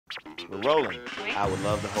We're rolling. I would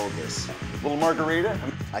love to hold this. Little margarita.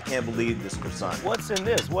 I can't believe this croissant. What's in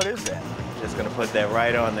this? What is that? Just gonna put that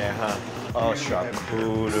right on there, huh? Oh,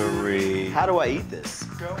 charcuterie. How do I eat this?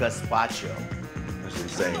 Gazpacho. That's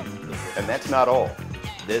insane. And that's not all.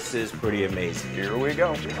 This is pretty amazing. Here we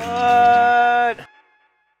go. What?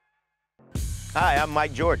 Hi, I'm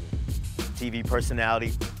Mike Jordan, TV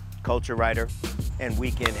personality, culture writer, and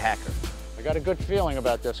weekend hacker. I got a good feeling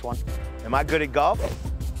about this one. Am I good at golf?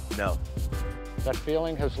 No, That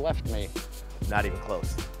feeling has left me. not even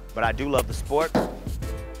close. But I do love the sport,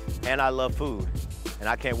 and I love food. And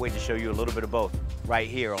I can't wait to show you a little bit of both right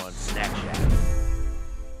here on Snack Shack.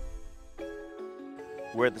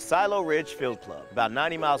 We're at the Silo Ridge Field Club, about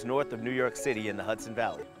 90 miles north of New York City in the Hudson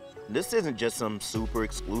Valley. This isn't just some super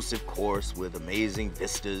exclusive course with amazing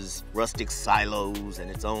vistas, rustic silos, and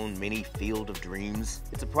its own mini field of dreams.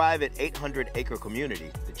 It's a private 800-acre community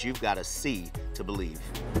that you've got to see to believe.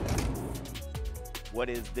 What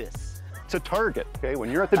is this? It's a target, okay? When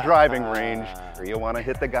you're at the driving range, you want to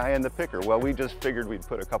hit the guy in the picker. Well, we just figured we'd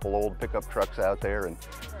put a couple old pickup trucks out there, and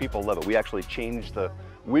people love it. We actually change the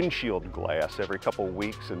windshield glass every couple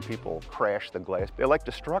weeks, and people crash the glass. They like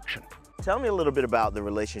destruction. Tell me a little bit about the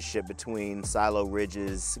relationship between Silo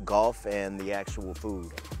Ridge's golf and the actual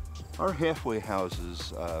food. Our halfway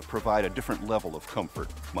houses provide a different level of comfort,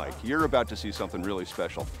 Mike. You're about to see something really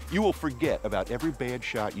special. You will forget about every bad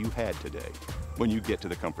shot you had today when you get to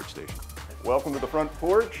the comfort station. Welcome to the front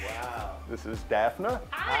porch. Wow. This is Daphne.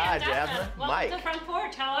 Hi, Daphne. Welcome Mike. to the front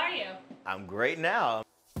porch. How are you? I'm great now.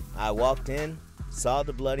 I walked in, saw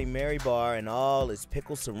the Bloody Mary bar and all its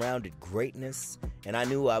pickle-surrounded greatness, and I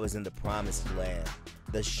knew I was in the promised land,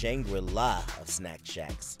 the Shangri-La of snack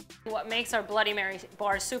shacks. What makes our Bloody Mary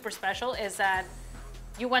bar super special is that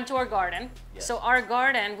you went to our garden. Yes. So our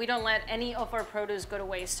garden, we don't let any of our produce go to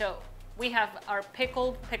waste. So we have our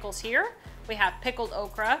pickled pickles here. We have pickled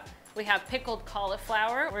okra. We have pickled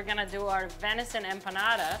cauliflower. We're gonna do our venison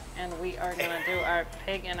empanada, and we are gonna do our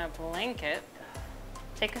pig in a blanket.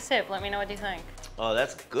 Take a sip, let me know what you think. Oh,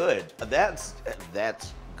 that's good. That's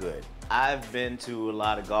good. I've been to a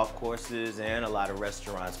lot of golf courses and a lot of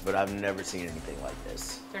restaurants, but I've never seen anything like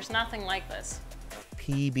this. There's nothing like this.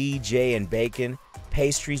 PB&J and bacon,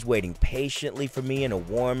 pastries waiting patiently for me in a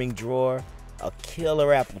warming drawer, a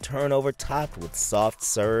killer apple turnover topped with soft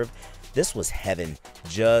serve. This was heaven,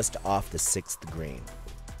 just off the 6th green.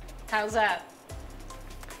 How's that?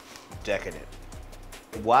 Decadent.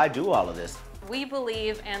 Why do all of this? We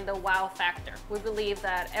believe in the wow factor. We believe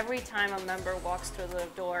that every time a member walks through the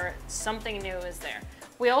door, something new is there.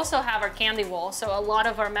 We also have our candy wall, so a lot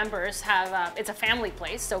of our members have, it's a family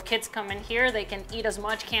place, so kids come in here, they can eat as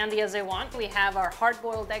much candy as they want. We have our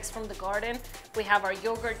hard-boiled eggs from the garden. We have our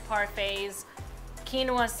yogurt parfaits,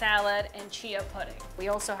 quinoa salad, and chia pudding. We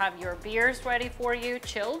also have your beers ready for you,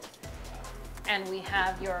 chilled, and we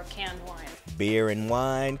have your canned wine. Beer and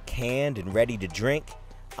wine, canned and ready to drink.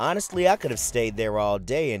 Honestly, I could have stayed there all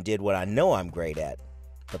day and did what I know I'm great at.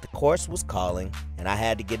 But the course was calling, and I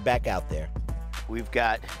had to get back out there. We've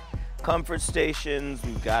got comfort stations,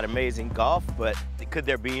 we've got amazing golf, but could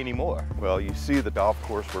there be any more? Well, you see the golf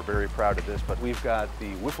course, we're very proud of this, but we've got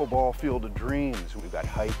the wiffle ball field of dreams. We've got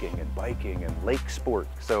hiking and biking and lake sport.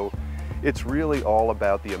 So it's really all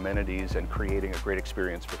about the amenities and creating a great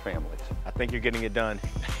experience for families. I think you're getting it done.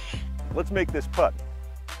 Let's make this putt.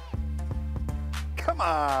 Come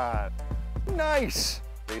on. Nice.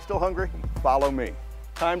 Are you still hungry? Follow me.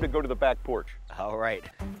 Time to go to the back porch. All right.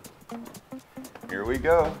 Here we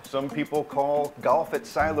go. Some people call golf at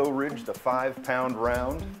Silo Ridge the 5-pound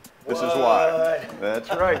round. This is why. That's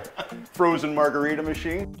right. Frozen margarita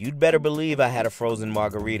machine. You'd better believe I had a frozen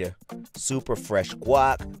margarita. Super fresh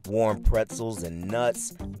guac, warm pretzels and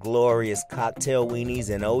nuts, glorious cocktail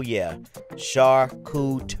weenies, and oh yeah, charcuterie.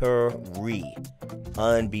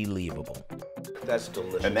 Unbelievable. That's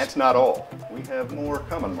delicious. And that's not all. We have more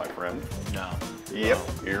coming, my friend. No. Yep,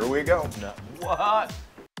 here we go. No. What?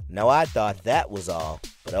 Now I thought that was all,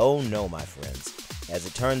 but oh no, my friends. As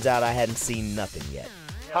it turns out, I hadn't seen nothing yet.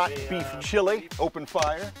 Hot beef chili, open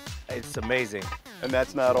fire. It's amazing. And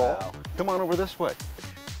that's not all. Come on over this way.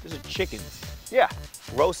 These are chickens Yeah,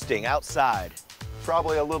 roasting outside.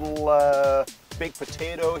 probably a little baked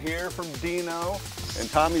potato here from Dino. And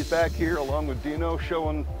Tommy's back here along with Dino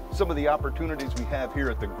showing some of the opportunities we have here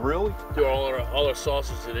at the grill. Do all our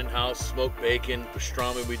sausages in-house, smoked bacon,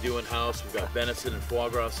 pastrami we do in-house. We've got venison and foie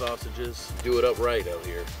gras sausages. Do it up right out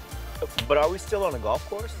here. But are we still on a golf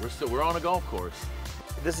course? We're on a golf course.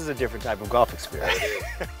 This is a different type of golf experience.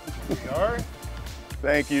 We are.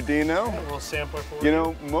 Thank you, Dino. A little sampler for You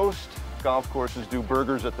know, most golf courses do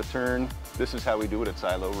burgers at the turn. This is how we do it at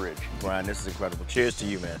Silo Ridge. Brian, this is incredible. Cheers to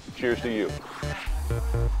you, man. Cheers to you.